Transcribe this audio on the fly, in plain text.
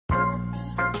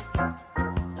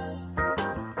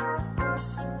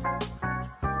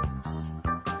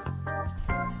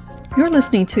You're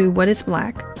listening to What is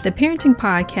Black, the parenting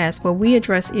podcast where we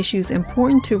address issues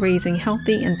important to raising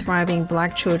healthy and thriving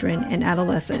Black children and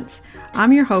adolescents.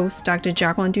 I'm your host, Dr.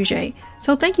 Jacqueline Duget.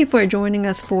 So thank you for joining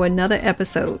us for another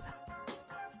episode.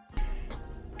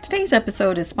 Today's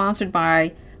episode is sponsored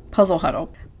by Puzzle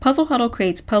Huddle. Puzzle Huddle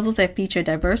creates puzzles that feature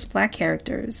diverse Black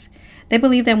characters. They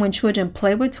believe that when children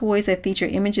play with toys that feature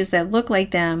images that look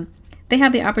like them, they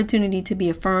have the opportunity to be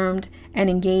affirmed and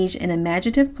engaged in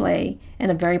imaginative play in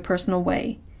a very personal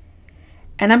way.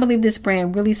 And I believe this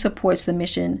brand really supports the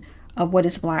mission of What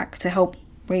is Black to help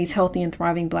raise healthy and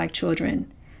thriving Black children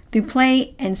through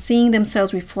play and seeing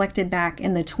themselves reflected back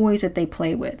in the toys that they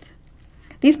play with.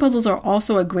 These puzzles are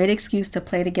also a great excuse to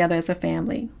play together as a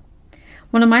family.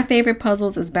 One of my favorite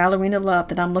puzzles is Ballerina Love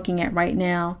that I'm looking at right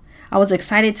now. I was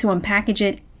excited to unpackage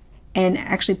it and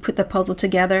actually put the puzzle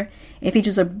together. It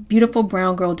features a beautiful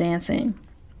brown girl dancing.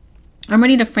 I'm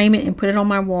ready to frame it and put it on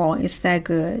my wall. It's that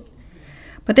good.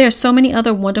 But there are so many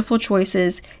other wonderful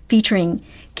choices featuring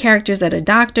characters that are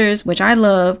doctors, which I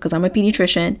love because I'm a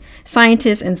pediatrician,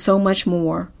 scientists, and so much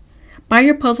more. Buy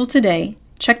your puzzle today.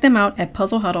 Check them out at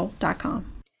puzzlehuddle.com.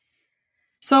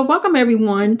 So welcome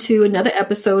everyone to another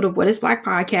episode of What is Black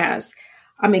podcast.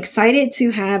 I'm excited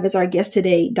to have as our guest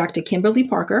today, Dr. Kimberly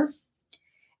Parker.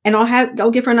 And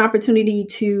I'll give her an opportunity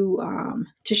to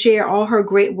share all her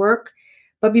great work.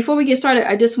 But before we get started,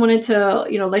 I just wanted to,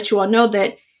 let you all know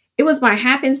that it was by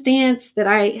happenstance that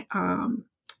I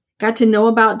got to know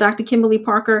about Dr. Kimberly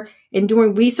Parker and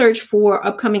doing research for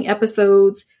upcoming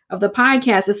episodes of the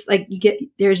podcast. It's like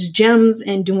there's gems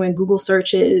in doing Google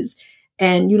searches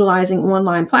and utilizing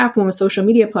online platforms, social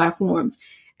media platforms.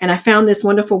 And I found this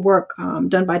wonderful work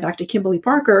done by Dr. Kimberly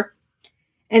Parker.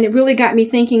 And it really got me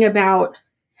thinking about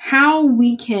how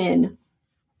we can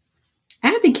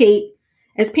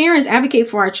as parents, advocate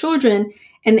for our children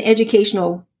in the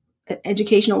educational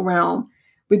realm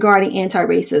regarding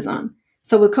anti-racism.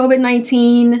 So with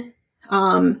COVID-19,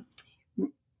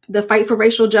 the fight for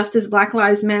racial justice, Black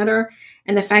Lives Matter,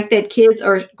 and the fact that kids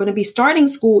are going to be starting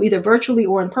school either virtually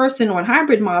or in person or in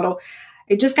hybrid model,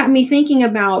 it just got me thinking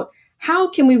about how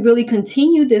can we really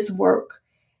continue this work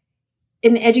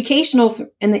in the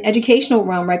educational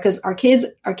realm, right? Because our kids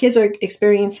are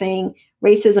experiencing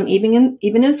racism even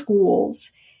in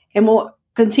schools, and will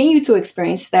continue to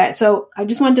experience that. So I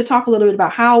just wanted to talk a little bit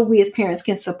about how we as parents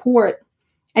can support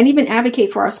and even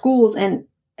advocate for our schools and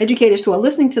educators who are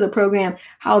listening to the program,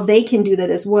 how they can do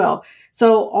that as well.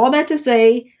 So all that to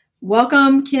say,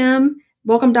 welcome, Kim.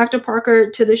 Welcome, Dr. Parker,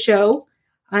 to the show.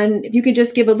 And if you could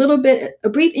just give a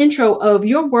brief intro of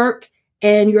your work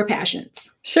and your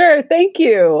passions. Sure. Thank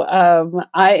you.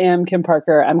 I am Kim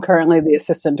Parker. I'm currently the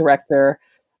Assistant Director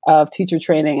of Teacher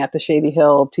Training at the Shady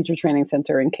Hill Teacher Training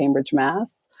Center in Cambridge,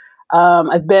 Mass.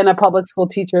 I've been a public school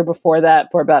teacher before that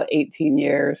for about 18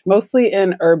 years, mostly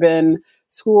in urban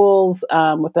schools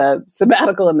with a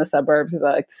sabbatical in the suburbs, as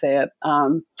I like to say it.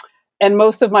 And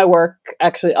most of my work,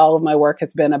 actually all of my work,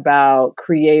 has been about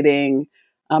creating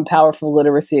powerful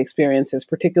literacy experiences,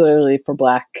 particularly for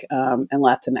Black and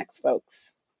Latinx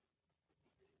folks.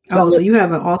 So you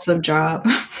have an awesome job.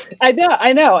 I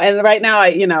know. And right now,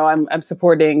 I'm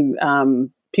supporting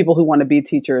people who want to be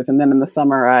teachers. And then in the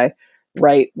summer, I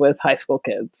write with high school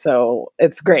kids. So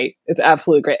it's great. It's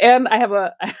absolutely great. And I have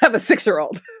a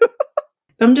 6-year-old.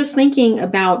 I'm just thinking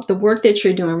about the work that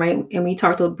you're doing, right? And we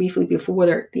talked a little briefly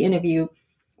before the interview,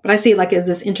 but I see it like as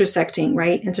this intersection,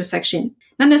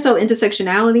 not necessarily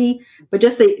intersectionality, but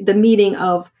just the meeting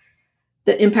of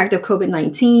the impact of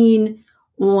COVID-19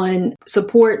 on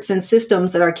supports and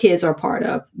systems that our kids are part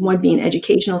of, one being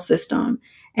educational system,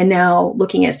 and now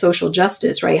looking at social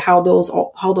justice, right? How those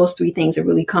three things are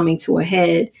really coming to a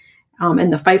head,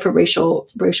 and the fight for racial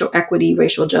equity,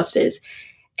 racial justice.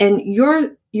 And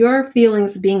your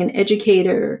feelings being an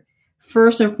educator,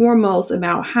 first and foremost,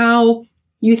 about how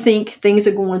you think things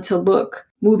are going to look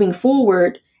moving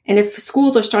forward. And if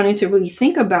schools are starting to really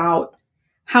think about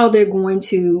how they're going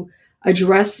to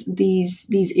address these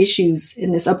issues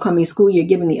in this upcoming school year,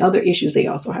 given the other issues they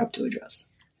also have to address.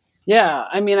 Yeah.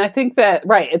 I mean, I think that,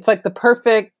 right. It's like the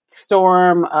perfect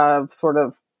storm of sort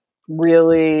of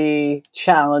really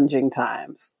challenging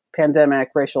times,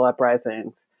 pandemic, racial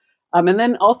uprisings. And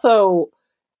then also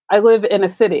I live in a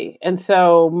city. And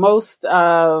so most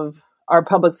of our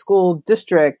public school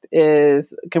district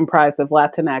is comprised of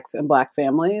Latinx and Black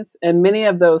families. And many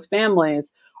of those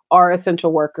families are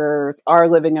essential workers, are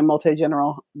living in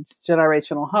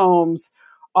multi-generational homes,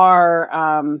 are,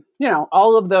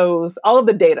 all of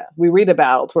the data we read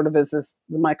about sort of is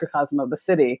the microcosm of the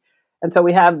city. And so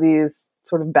we have these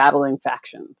sort of battling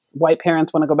factions. White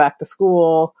parents want to go back to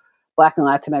school. Black and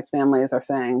Latinx families are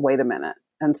saying, wait a minute.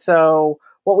 And so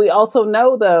what we also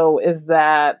know, though, is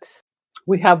that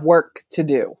we have work to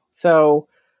do. So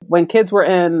when kids were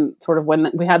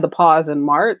when we had the pause in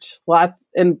March,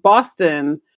 in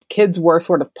Boston, kids were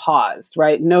sort of paused,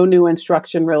 right? No new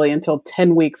instruction really until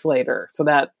 10 weeks later. So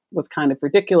that was kind of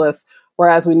ridiculous.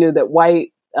 Whereas we knew that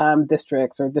white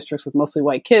districts or districts with mostly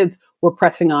white kids were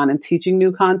pressing on and teaching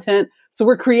new content. So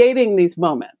we're creating these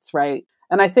moments, right?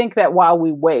 And I think that while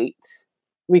we wait,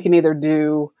 we can either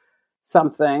do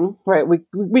something, right?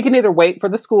 We can either wait for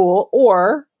the school,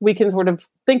 or we can sort of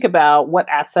think about what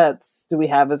assets do we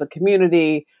have as a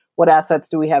community? What assets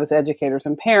do we have as educators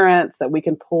and parents that we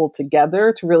can pull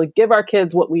together to really give our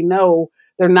kids what we know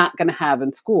they're not going to have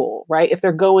in school, right? If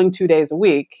they're going 2 days a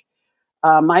week,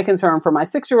 my concern for my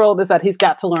 6-year-old is that he's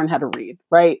got to learn how to read,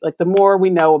 right? Like the more we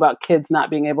know about kids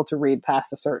not being able to read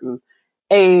past a certain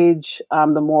age,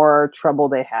 the more trouble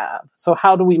they have. So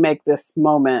how do we make this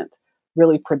moment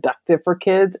really productive for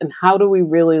kids? And how do we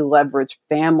really leverage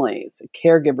families,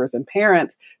 caregivers, and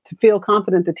parents to feel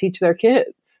confident to teach their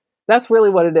kids? That's really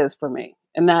what it is for me.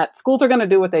 And that schools are going to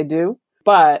do what they do,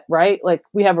 but right, like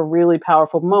we have a really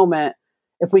powerful moment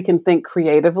if we can think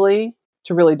creatively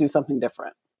to really do something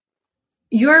different.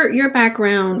 Your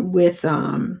background with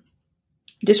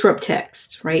Disrupt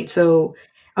Text, right? So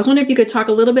I was wondering if you could talk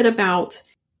a little bit about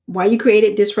why you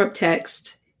created Disrupt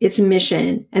Text, its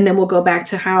mission, and then we'll go back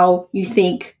to how you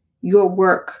think your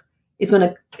work is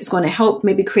going to help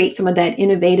maybe create some of that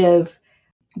innovative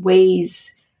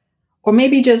ways, or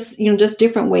maybe just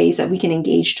different ways that we can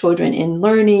engage children in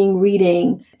learning,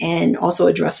 reading, and also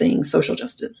addressing social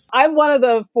justice. I'm one of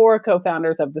the 4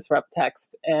 co-founders of Disrupt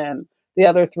Text, and the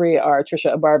other 3 are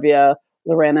Trisha Abarbia,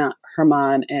 Lorena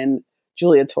Herman, and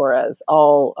Julia Torres,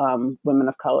 all women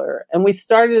of color. And we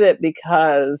started it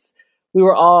because we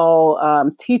were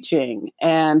all teaching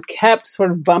and kept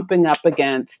sort of bumping up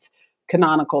against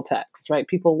canonical text, right?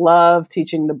 People love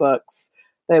teaching the books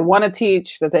they want to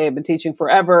teach that they have been teaching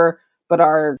forever. But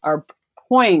our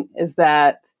point is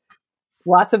that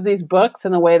lots of these books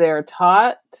and the way they are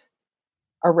taught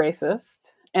are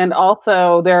racist. And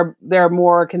also they're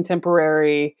more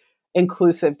contemporary,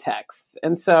 inclusive texts.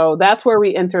 And so that's where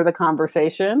we enter the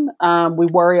conversation. We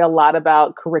worry a lot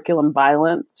about curriculum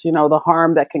violence, the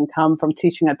harm that can come from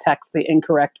teaching a text the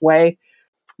incorrect way,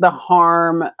 the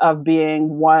harm of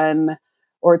being one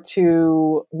or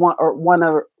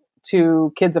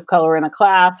two kids of color in a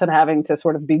class and having to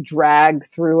sort of be dragged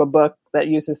through a book that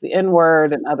uses the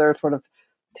N-word and other sort of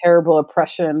terrible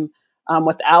oppression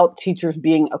without teachers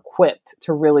being equipped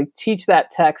to really teach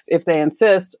that text if they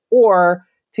insist, or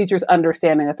teachers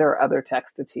understanding that there are other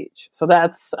texts to teach. So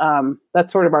that's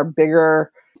sort of our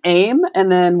bigger aim.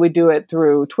 And then we do it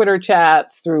through Twitter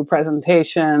chats, through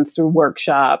presentations, through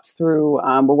workshops,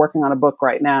 we're working on a book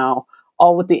right now,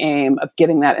 all with the aim of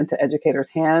getting that into educators'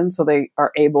 hands so they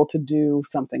are able to do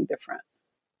something different.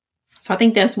 So I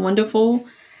think that's wonderful.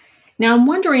 Now I'm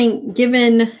wondering,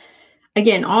 given,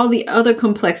 again, all the other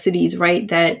complexities, right,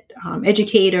 that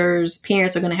educators,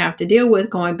 parents are going to have to deal with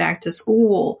going back to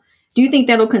school, do you think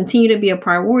that'll continue to be a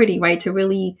priority, right, to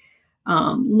really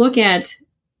look at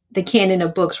the canon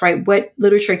of books, right, what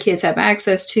literature kids have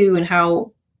access to and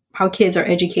how kids are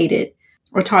educated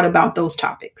or taught about those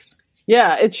topics?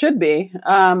 Yeah, it should be.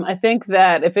 I think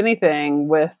that, if anything,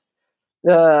 with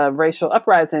the racial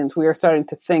uprisings, we are starting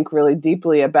to think really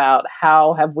deeply about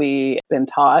how have we been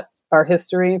taught our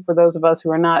history. For those of us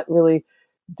who are not really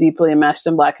deeply enmeshed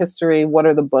in Black history, what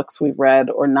are the books we've read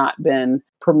or not been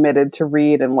permitted to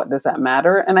read, and what does that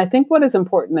matter? And I think what is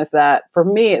important is that, for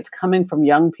me, it's coming from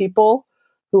young people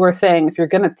who are saying, if you're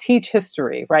going to teach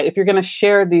history, right, if you're going to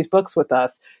share these books with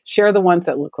us, share the ones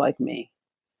that look like me.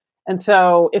 And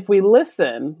so if we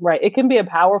listen, right, it can be a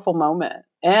powerful moment.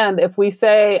 And if we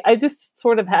say, I just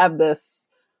sort of have this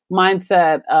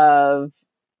mindset of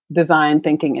design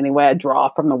thinking anyway, I draw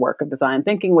from the work of design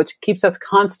thinking, which keeps us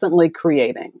constantly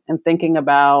creating and thinking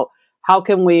about how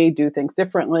can we do things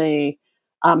differently?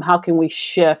 How can we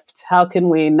shift? How can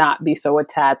we not be so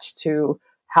attached to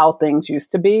how things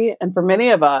used to be? And for many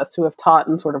of us who have taught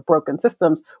in sort of broken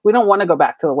systems, we don't want to go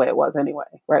back to the way it was anyway,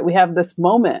 right? We have this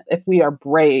moment, if we are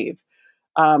brave,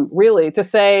 really to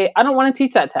say, I don't want to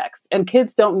teach that text, and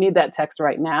kids don't need that text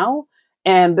right now.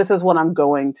 And this is what I'm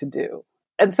going to do.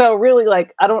 And so really,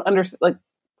 I don't understand,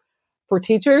 for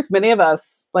teachers, many of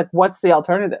us, what's the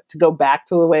alternative? To go back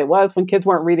to the way it was when kids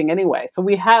weren't reading anyway. So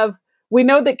we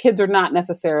know that kids are not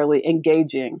necessarily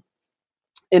engaging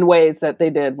in ways that they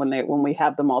did when we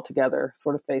have them all together,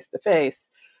 sort of face to face.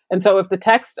 And so if the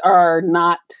texts are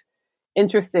not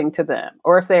interesting to them,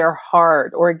 or if they are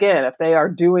hard, or again, if they are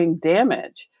doing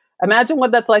damage, Imagine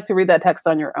what that's like to read that text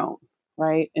on your own,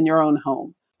 right? In your own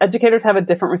home. Educators have a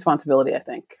different responsibility, I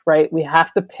think, right? We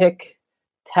have to pick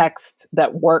texts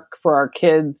that work for our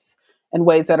kids in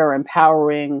ways that are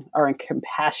empowering, are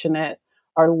compassionate,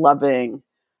 are loving,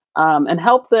 and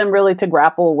help them really to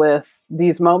grapple with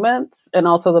these moments and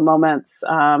also the moments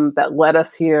that led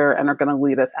us here and are going to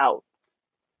lead us out.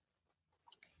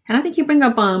 And I think you bring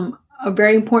up a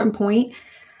very important point.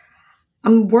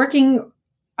 I'm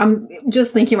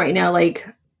just thinking right now, like,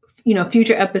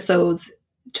 future episodes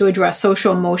to address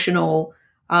social emotional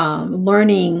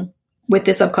learning with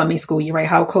this upcoming school year, right?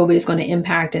 How COVID is going to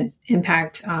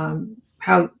impact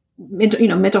how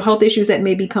mental health issues that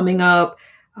may be coming up,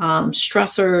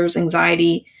 stressors,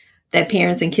 anxiety that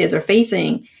parents and kids are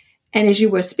facing. And as you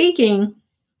were speaking,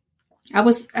 I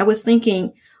was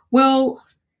thinking, well,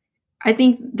 I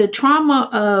think the trauma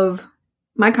of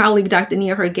my colleague, Dr.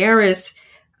 Nia Hergaris,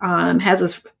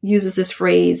 uses this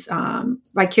phrase,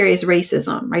 vicarious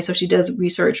racism, right? So she does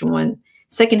research on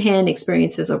secondhand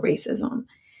experiences of racism.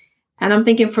 And I'm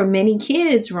thinking for many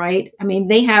kids, right? I mean,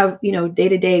 they have,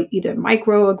 day-to-day either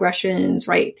microaggressions,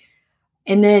 right?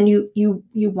 And then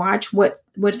you watch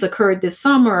what's occurred this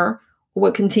summer,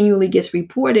 what continually gets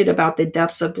reported about the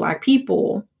deaths of Black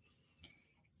people,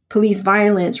 police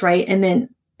violence, right? And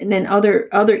then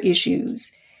other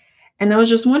issues. And I was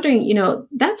just wondering,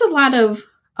 that's a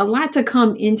lot to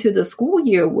come into the school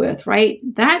year with, right?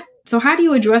 So how do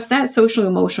you address that social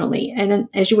emotionally? And then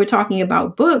as you were talking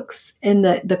about books and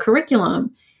the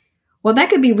curriculum, well,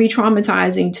 that could be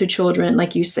re-traumatizing to children,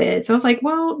 like you said. So I was like,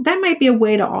 well, that might be a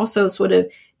way to also sort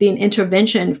of be an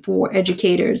intervention for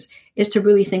educators, is to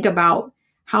really think about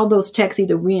how those texts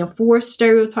either reinforce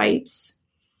stereotypes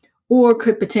or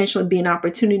could potentially be an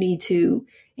opportunity to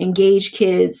engage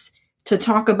kids to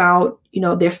talk about,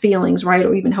 their feelings, right?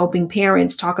 Or even helping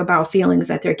parents talk about feelings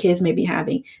that their kids may be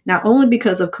having, not only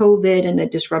because of COVID and the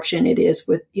disruption it is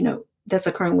with, that's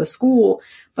occurring with school,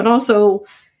 but also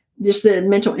just the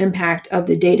mental impact of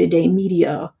the day-to-day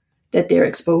media that they're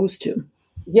exposed to.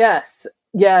 Yes.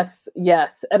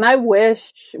 And I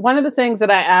wish one of the things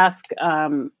that I asked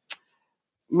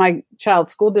my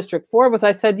child's school district for was,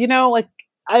 I said,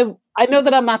 I know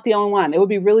that I'm not the only one. It would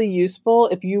be really useful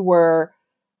if you were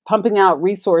pumping out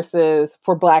resources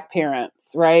for Black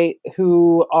parents, right,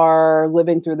 who are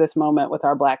living through this moment with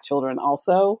our Black children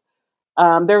also.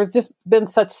 There's just been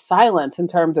such silence in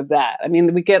terms of that. I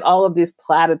mean, we get all of these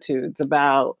platitudes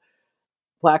about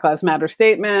Black Lives Matter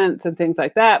statements and things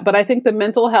like that. But I think the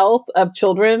mental health of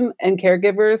children and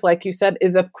caregivers, like you said,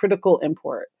 is of critical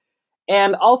import.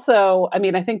 And also, I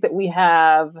mean, I think that we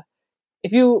have,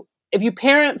 if you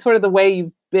parent sort of the way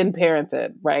you've been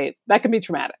parented, right, that can be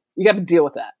traumatic. You got to deal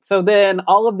with that. So then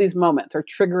all of these moments are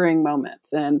triggering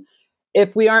moments. And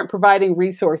if we aren't providing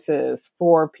resources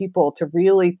for people to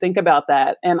really think about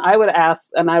that, and I would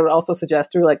also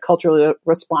suggest through like culturally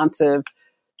responsive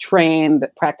trained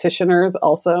practitioners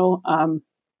also,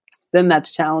 then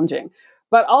that's challenging.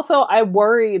 But also I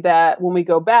worry that when we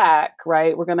go back,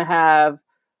 right, we're going to have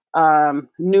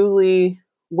newly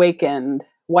wakened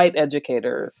white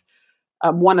educators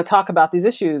want to talk about these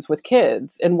issues with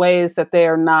kids in ways that they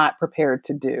are not prepared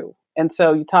to do. And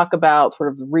so you talk about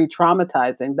sort of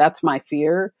re-traumatizing. That's my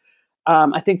fear.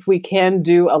 I think we can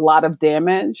do a lot of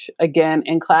damage, again,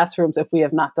 in classrooms if we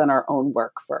have not done our own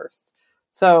work first.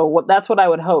 So that's what I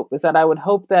would hope, is that I would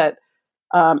hope that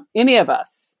any of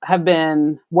us have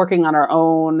been working on our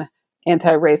own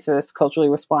anti-racist, culturally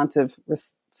responsive,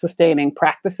 sustaining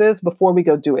practices before we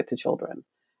go do it to children.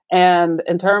 And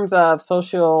in terms of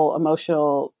social,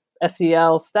 emotional,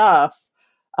 SEL stuff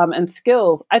and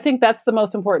skills, I think that's the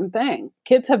most important thing.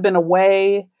 Kids have been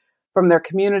away from their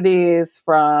communities,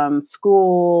 from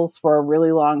schools for a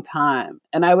really long time.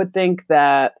 And I would think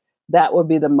that that would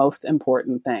be the most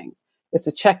important thing, is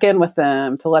to check in with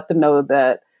them, to let them know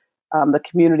that the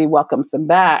community welcomes them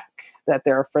back, that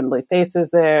there are friendly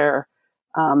faces there,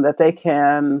 that they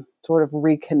can sort of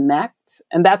reconnect.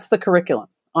 And that's the curriculum.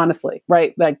 Honestly,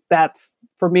 right? Like that's,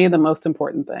 for me, the most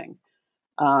important thing.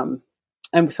 And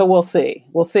so we'll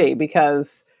see,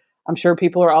 because I'm sure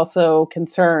people are also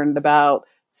concerned about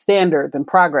standards and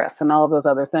progress and all of those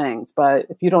other things. But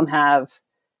if you don't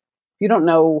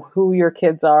know who your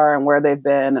kids are and where they've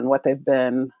been and what they've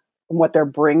been and what they're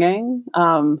bringing,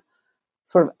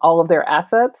 sort of all of their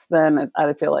assets, then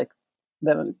I feel like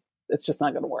then it's just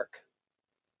not going to work.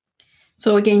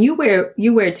 So again, you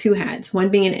wear two hats, one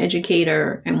being an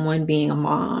educator and one being a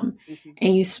mom. Mm-hmm.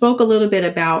 And you spoke a little bit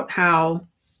about how,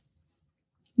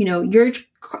 you're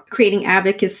creating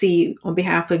advocacy on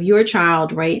behalf of your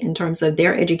child, right, in terms of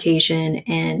their education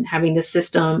and having the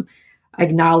system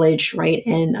acknowledge, right,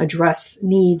 and address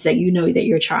needs that you know that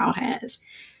your child has.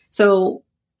 So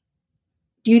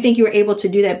do you think you were able to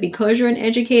do that because you're an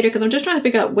educator? Because I'm just trying to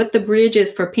figure out what the bridge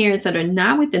is for parents that are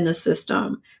not within the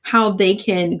system, how they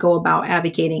can go about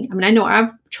advocating. I mean, I know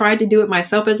I've tried to do it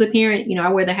myself as a parent. You know, I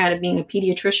wear the hat of being a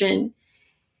pediatrician,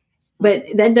 but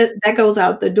that goes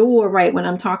out the door, right, when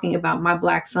I'm talking about my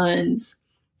Black sons,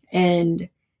 and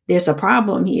there's a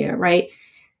problem here, right?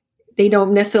 They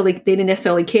didn't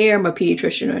necessarily care I'm a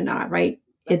pediatrician or not, right?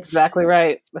 It's exactly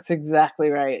right. That's exactly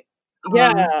right.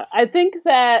 Yeah, I think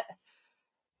that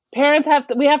parents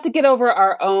we have to get over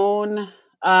our own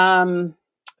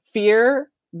fear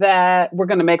that we're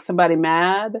going to make somebody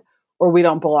mad or we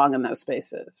don't belong in those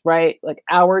spaces, right? Like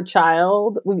our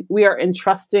child, we are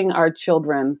entrusting our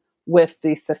children with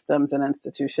these systems and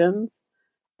institutions.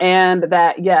 And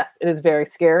that, yes, it is very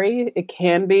scary. It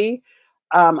can be.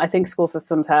 I think school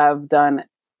systems have done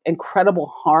incredible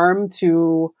harm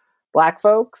to Black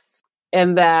folks,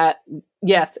 and that,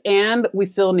 yes, and we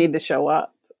still need to show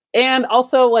up. And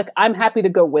also, like, I'm happy to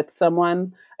go with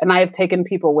someone, and I have taken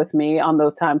people with me on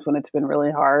those times when it's been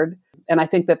really hard. And I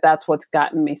think that that's what's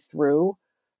gotten me through.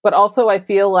 But also, I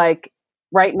feel like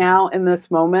right now in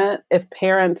this moment, if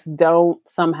parents don't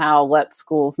somehow let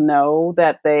schools know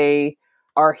that they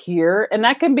are here, and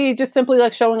that can be just simply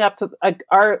like showing up to like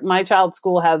my child's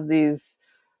school has these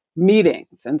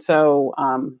meetings. And so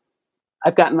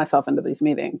I've gotten myself into these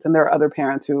meetings, and there are other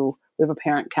parents who we have a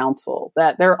parent council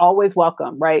that they're always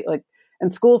welcome, right? Like,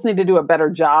 and schools need to do a better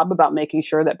job about making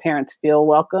sure that parents feel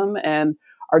welcome and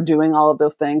are doing all of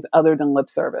those things other than lip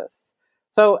service.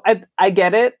 So I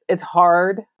get it. It's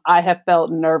hard. I have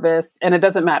felt nervous, and it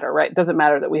doesn't matter, right? It doesn't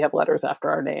matter that we have letters after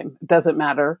our name. It doesn't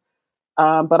matter.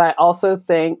 But I also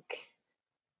think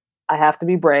I have to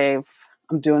be brave.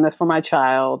 I'm doing this for my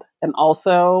child. And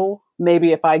also,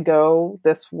 maybe if I go,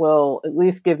 this will at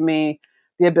least give me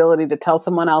the ability to tell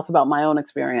someone else about my own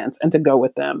experience and to go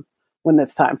with them when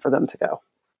it's time for them to go.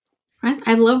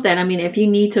 I love that. I mean, if you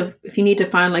need to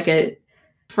find like a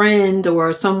friend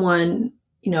or someone,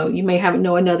 you know, you may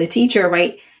know another teacher,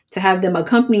 right, to have them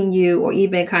accompanying you, or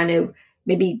even kind of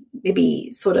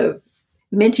maybe sort of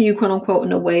mentor you, quote unquote,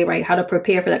 in a way, right, how to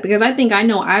prepare for that. Because I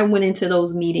know I went into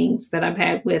those meetings that I've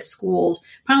had with schools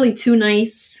probably too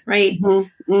nice, right?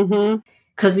 Mm-hmm.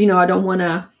 Because, you know, I don't want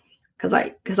to, because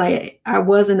I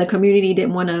was in the community,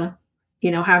 didn't want to,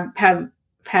 you know,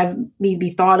 have me be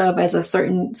thought of as a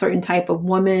certain type of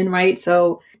woman, right?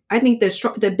 So I think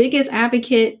the biggest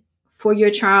advocate for your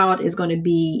child is going to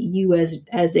be you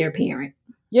as their parent.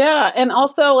 Yeah, and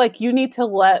also like you need to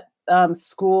let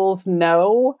schools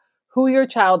know who your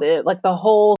child is, like the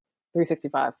whole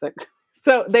 365.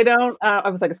 So they don't. I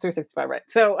was like, it's 365, right?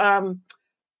 So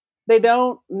they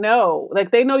don't know,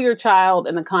 like they know your child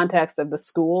in the context of the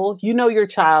school. You know your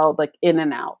child like in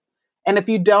and out. And if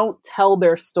you don't tell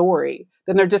their story,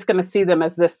 then they're just going to see them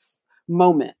as this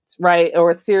moment, right? Or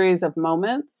a series of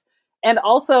moments. And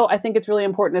also, I think it's really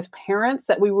important as parents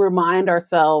that we remind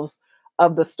ourselves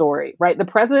of the story, right? The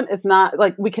present is not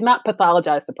like, we cannot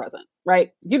pathologize the present,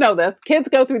 right? You know this. Kids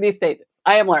go through these stages.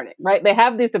 I am learning, right? They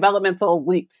have these developmental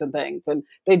leaps and things, and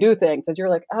they do things that you're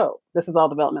like, oh, this is all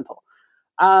developmental.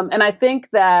 And I think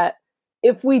that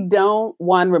if we don't,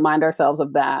 one, remind ourselves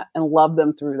of that and love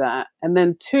them through that, and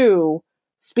then two,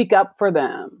 speak up for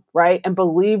them, right? And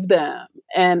believe them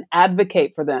and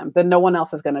advocate for them, then no one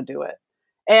else is going to do it.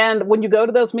 And when you go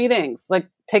to those meetings, like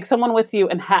take someone with you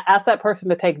and ask that person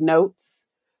to take notes.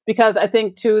 Because I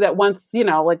think too, that once, you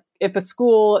know, like if a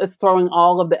school is throwing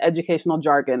all of the educational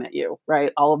jargon at you,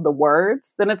 right? All of the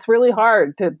words, then it's really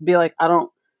hard to be like,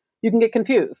 you can get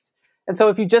confused. And so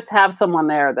if you just have someone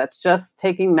there that's just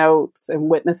taking notes and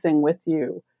witnessing with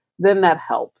you, then that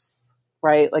helps,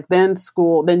 right? Like then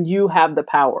you have the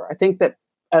power. I think that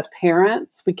as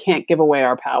parents, we can't give away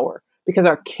our power because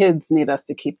our kids need us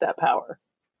to keep that power.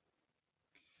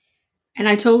 And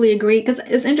I totally agree, because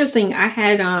it's interesting. I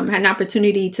had an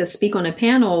opportunity to speak on a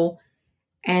panel,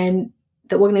 and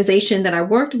the organization that I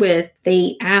worked with,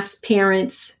 they asked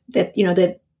parents that, you know,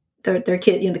 that their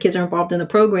kid, you know, the kids are involved in the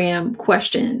program,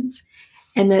 questions.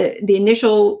 And the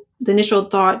initial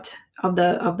thought of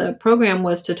the program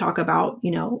was to talk about,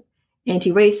 you know,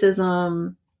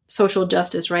 anti-racism, social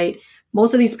justice, right?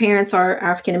 Most of these parents are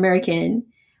African American,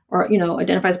 or, you know,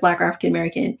 identify as Black or African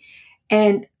American.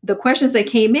 And the questions that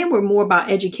came in were more about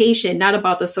education, not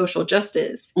about the social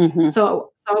justice. Mm-hmm.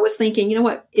 So I was thinking, you know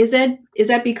what, is that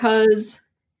because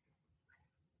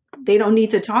they don't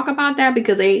need to talk about that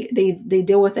because they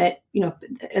deal with that, you know,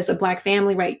 as a Black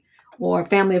family, right? Or a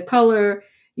family of color,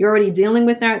 you're already dealing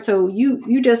with that. So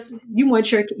you just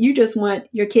want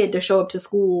your kid to show up to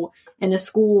school and the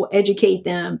school educate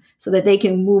them so that they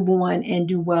can move on and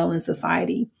do well in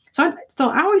society. So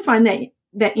I always find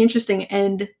that interesting.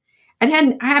 And I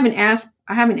haven't asked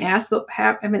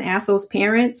those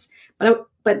parents,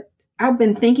 but I've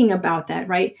been thinking about that,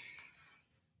 right?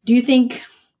 Do you think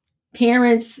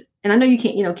parents, and I know you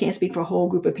can't speak for a whole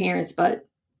group of parents, but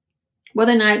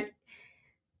whether or not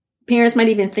parents might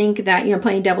even think that,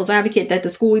 playing devil's advocate, that the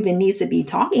school even needs to be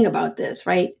talking about this,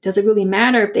 right? Does it really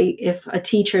matter if a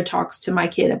teacher talks to my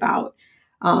kid about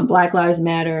Black Lives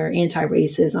Matter,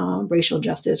 anti-racism, racial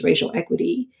justice, racial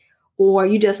equity, or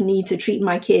you just need to treat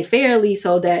my kid fairly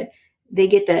so that they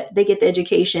get the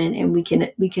education and we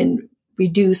can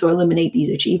reduce or eliminate these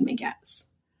achievement gaps?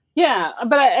 Yeah,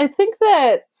 but I think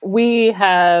that we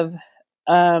have,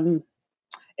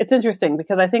 it's interesting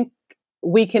because I think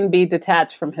we can be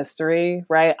detached from history,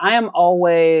 right? I am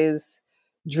always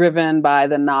driven by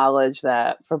the knowledge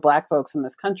that for Black folks in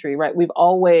this country, right, we've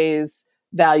always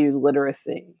valued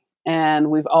literacy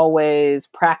and we've always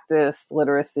practiced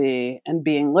literacy and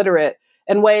being literate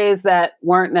in ways that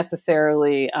weren't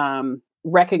necessarily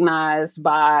recognized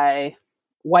by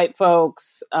white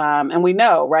folks. And we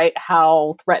know, right,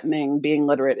 how threatening being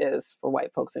literate is for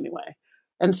white folks anyway.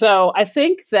 And so I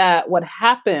think that what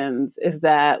happens is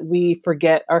that we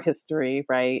forget our history,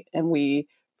 right? And we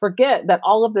forget that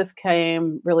all of this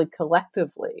came really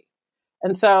collectively.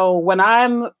 And so when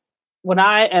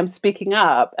I am speaking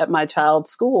up at my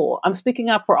child's school, I'm speaking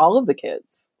up for all of the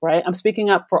kids, right? I'm speaking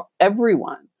up for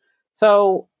everyone.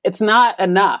 So it's not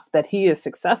enough that he is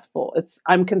successful.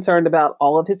 I'm concerned about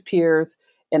all of his peers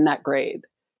in that grade.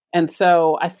 And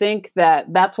so I think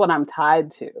that that's what I'm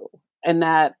tied to. And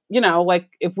that, like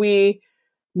if we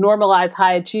normalize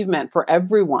high achievement for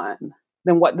everyone,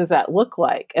 then what does that look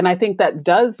like? And I think that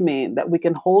does mean that we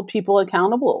can hold people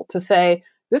accountable to say,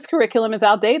 this curriculum is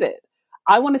outdated.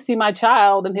 I want to see my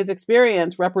child and his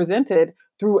experience represented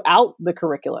throughout the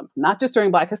curriculum, not just during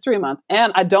Black History Month.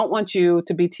 And I don't want you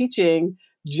to be teaching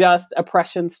just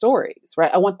oppression stories,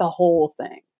 right? I want the whole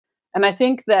thing. And I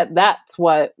think that that's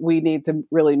what we need to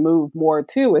really move more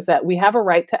to, is that we have a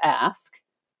right to ask,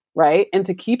 right? And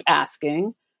to keep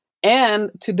asking, and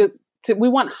we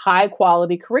want high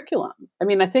quality curriculum. I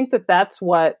mean, I think that that's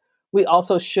what we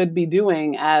also should be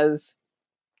doing as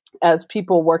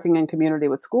people working in community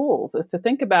with schools, is to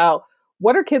think about,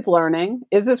 what are kids learning?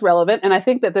 Is this relevant? And I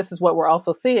think that this is what we're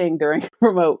also seeing during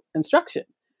remote instruction.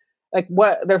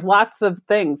 There's lots of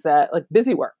things that, like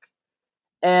busy work.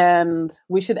 And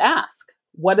we should ask,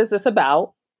 what is this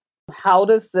about? How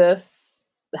does this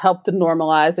help to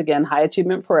normalize, again, high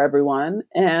achievement for everyone?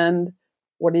 And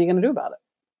what are you going to do about it?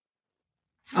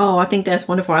 Oh, I think that's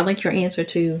wonderful. I like your answer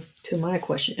to my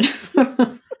question.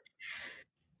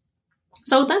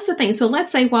 So that's the thing. So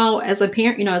let's say, well, as a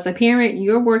parent,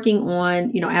 you're working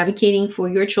on, advocating for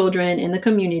your children in the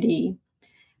community,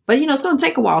 but, it's going to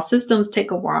take a while. Systems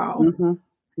take a while,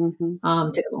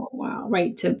 take a long while,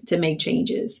 right, to make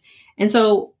changes. And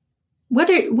so what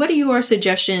are your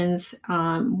suggestions?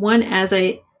 One, as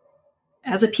a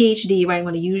PhD, right,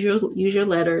 want to use your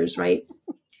letters, right,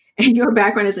 and your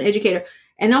background as an educator,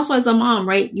 and also as a mom,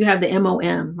 right, you have the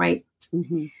MOM, right,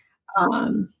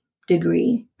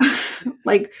 degree.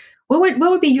 Like, what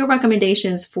would be your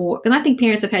recommendations for? Because I think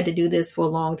parents have had to do this for a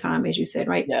long time, as you said,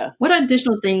 right? Yeah. What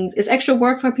additional things? It's extra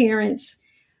work for parents,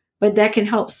 but that can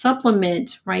help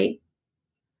supplement, right?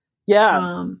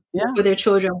 Yeah. For their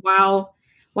children while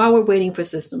we're waiting for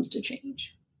systems to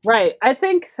change. Right. I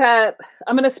think that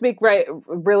I'm going to speak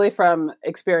really from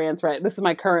experience, right? This is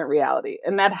my current reality.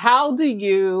 And that, how do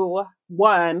you,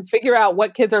 one, figure out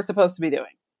what kids are supposed to be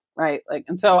doing, right?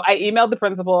 And so I emailed the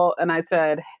principal and I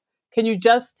said, can you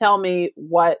just tell me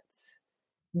what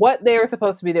they are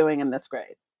supposed to be doing in this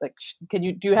grade?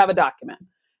 Do you have a document?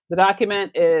 The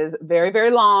document is very,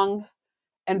 very long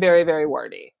and very, very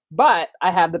wordy, but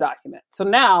I have the document. So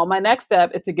now my next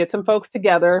step is to get some folks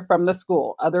together from the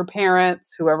school, other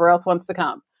parents, whoever else wants to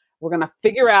come. We're going to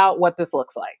figure out what this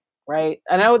looks like, right?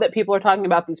 I know that people are talking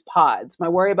about these pods. My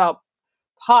worry about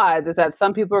pods is that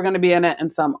some people are going to be in it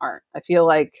and some aren't. I feel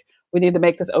like we need to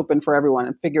make this open for everyone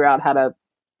and figure out how to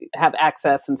have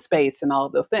access and space and all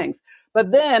of those things.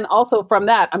 But then also from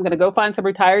that, I'm going to go find some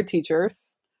retired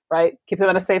teachers, right? Keep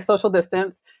them at a safe social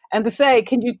distance, and to say,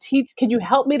 can you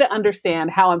help me to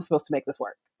understand how I'm supposed to make this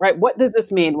work, right? What does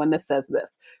this mean when this says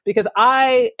this? Because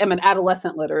I am an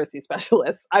adolescent literacy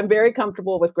specialist. I'm very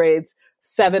comfortable with grades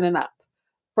 7 and up.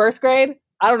 First grade,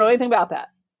 I don't know anything about that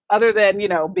other than,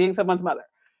 being someone's mother.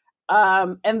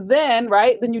 And then,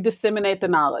 right, then you disseminate the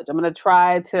knowledge. I'm going to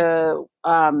try to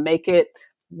make it,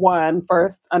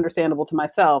 first understandable to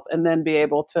myself, and then be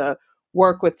able to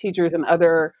work with teachers in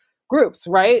other groups,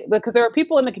 right? Because there are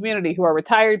people in the community who are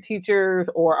retired teachers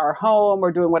or are home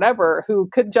or doing whatever, who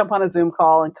could jump on a Zoom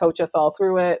call and coach us all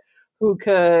through it, who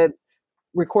could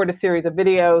record a series of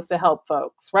videos to help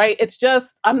folks, right? It's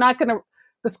just,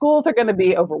 the schools are going to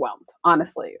be overwhelmed,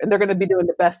 honestly, and they're going to be doing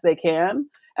the best they can.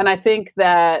 And I think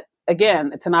that,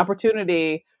 again, it's an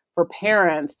opportunity for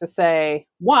parents to say,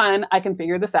 one, I can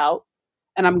figure this out,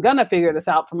 and I'm going to figure this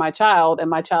out for my child and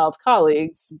my child's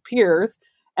colleagues, peers,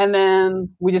 and then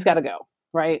we just got to go,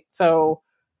 right? So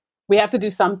we have to do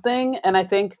something. And I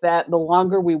think that the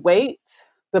longer we wait,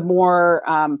 the more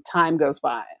time goes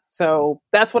by. So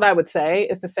that's what I would say,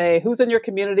 is to say who's in your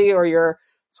community or your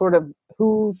sort of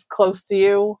who's close to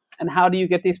you, and how do you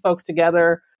get these folks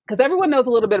together? Because everyone knows a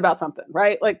little bit about something,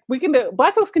 right? Like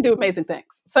Black folks can do amazing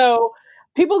things. So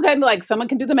people can, like, someone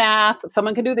can do the math,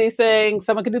 someone can do these things,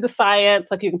 someone can do the science,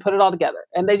 like you can put it all together.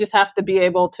 And they just have to be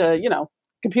able to,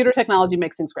 computer technology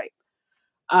makes things great.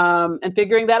 And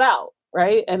figuring that out,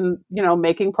 right? And,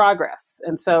 making progress.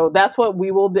 And so that's what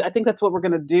we will do. I think that's what we're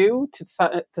going to do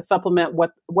to supplement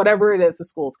whatever it is the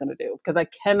school's going to do. Because I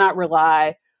cannot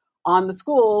rely on the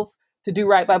schools to do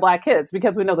right by Black kids,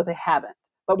 because we know that they haven't.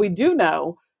 But we do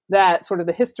know that sort of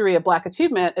the history of Black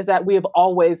achievement is that we have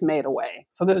always made a way.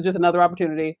 So this is just another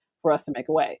opportunity for us to make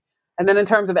a way. And then in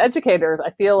terms of educators, I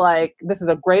feel like this is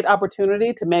a great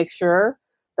opportunity to make sure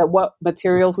that what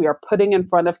materials we are putting in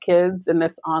front of kids in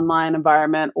this online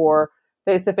environment or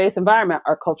face-to-face environment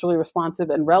are culturally responsive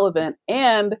and relevant,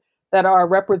 and that are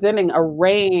representing a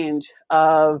range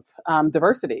of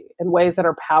diversity in ways that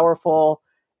are powerful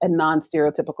and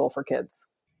non-stereotypical for kids.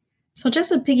 So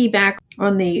just to piggyback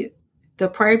on the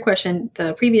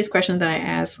previous question that I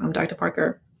asked Dr.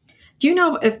 Parker, do you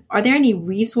know are there any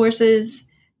resources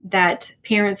that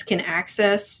parents can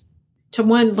access to,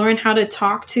 one, learn how to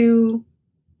talk to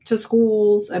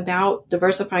schools about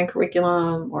diversifying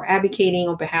curriculum or advocating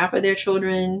on behalf of their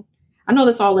children? I know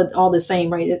that's all the same,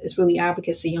 right? It's really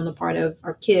advocacy on the part of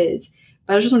our kids.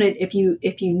 But I just wondered if you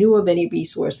knew of any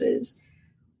resources,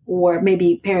 or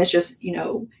maybe parents just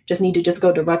need to just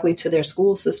go directly to their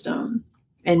school system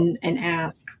and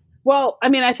ask. Well, I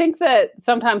mean, I think that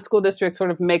sometimes school districts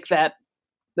sort of make that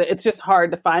it's just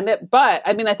hard to find it. But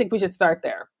I mean, I think we should start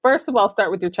there. First of all, start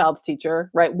with your child's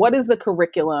teacher, right? What is the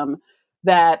curriculum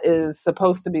that is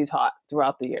supposed to be taught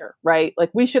throughout the year, right?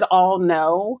 Like, we should all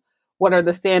know what are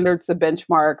the standards, the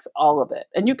benchmarks, all of it.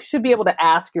 And you should be able to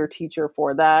ask your teacher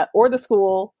for that, or the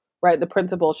school, right? The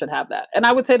principal should have that. And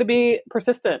I would say to be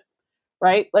persistent,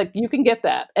 right? Like, you can get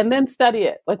that and then study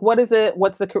it. Like, what is it?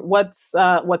 What's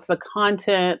the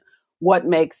content? What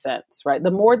makes sense, right?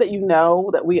 The more that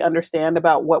that we understand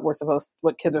about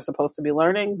what kids are supposed to be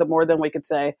learning, the more then we could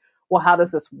say, well, how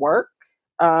does this work?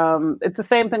 It's the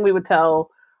same thing we would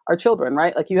tell our children,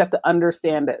 right? Like, you have to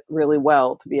understand it really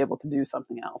well to be able to do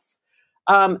something else.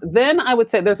 Then I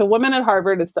would say there's a woman at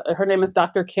Harvard. Her name is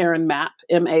Dr. Karen Mapp,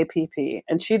 M-A-P-P,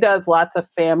 and she does lots of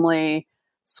family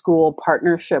school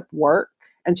partnership work,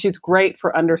 and she's great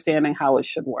for understanding how it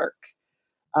should work.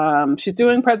 She's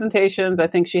doing presentations. I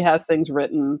think she has things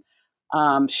written.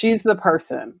 She's the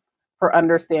person for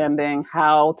understanding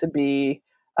how to be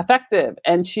effective.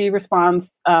 And she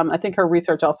responds, I think her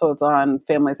research also is on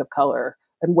families of color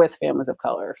and with families of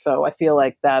color. So I feel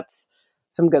like that's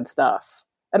some good stuff.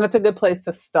 And it's a good place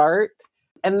to start.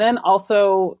 And then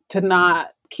also to not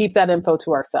keep that info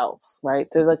to ourselves, right?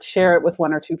 To share it with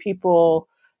one or two people,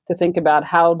 to think about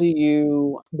how do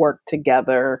you work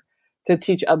together to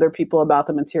teach other people about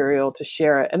the material, to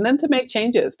share it, and then to make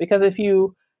changes. Because if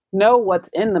you know what's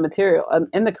in the material,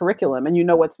 in the curriculum, and you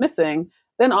know what's missing,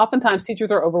 then oftentimes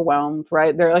teachers are overwhelmed,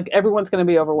 right? They're like, everyone's going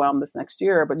to be overwhelmed this next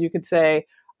year. But you could say,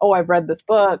 oh, I've read this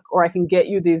book, or I can get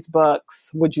you these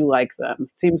books. Would you like them?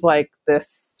 It seems like this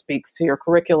speaks to your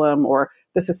curriculum, or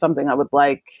this is something I would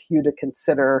like you to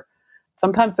consider.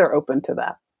 Sometimes they're open to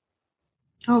that.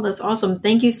 Oh, that's awesome.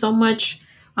 Thank you so much,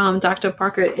 Dr.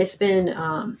 Parker. It's been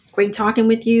great talking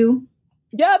with you.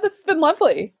 Yeah, this has been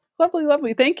lovely. Lovely,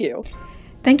 lovely. Thank you.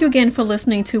 Thank you again for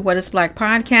listening to What is Black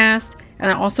podcast.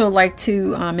 And I also like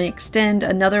to extend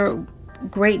another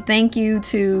great thank you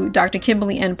to Dr.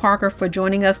 Kimberly N. Parker for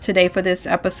joining us today for this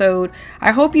episode.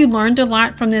 I hope you learned a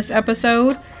lot from this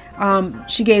episode.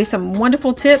 She gave some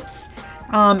wonderful tips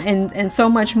and so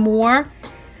much more.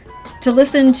 To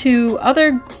listen to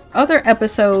other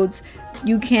episodes,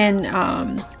 you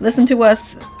can listen to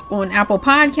us on Apple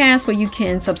Podcasts, where you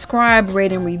can subscribe,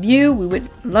 rate, and review. We would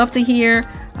love to hear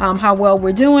how well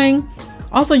we're doing.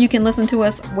 Also, you can listen to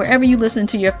us wherever you listen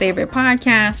to your favorite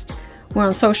podcast. We're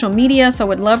on social media, so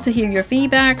would love to hear your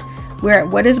feedback. We're at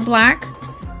What is Black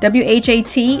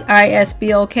WHATISBLK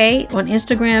on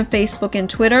Instagram, Facebook, and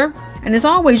Twitter. And as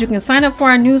always, you can sign up for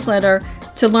our newsletter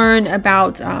to learn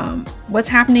about what's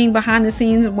happening behind the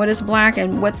scenes, what is Black,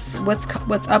 and what's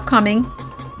upcoming.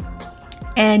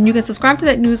 And you can subscribe to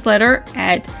that newsletter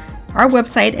at our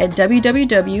website at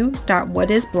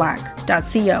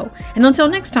www.whatisblack.co. And until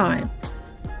next time,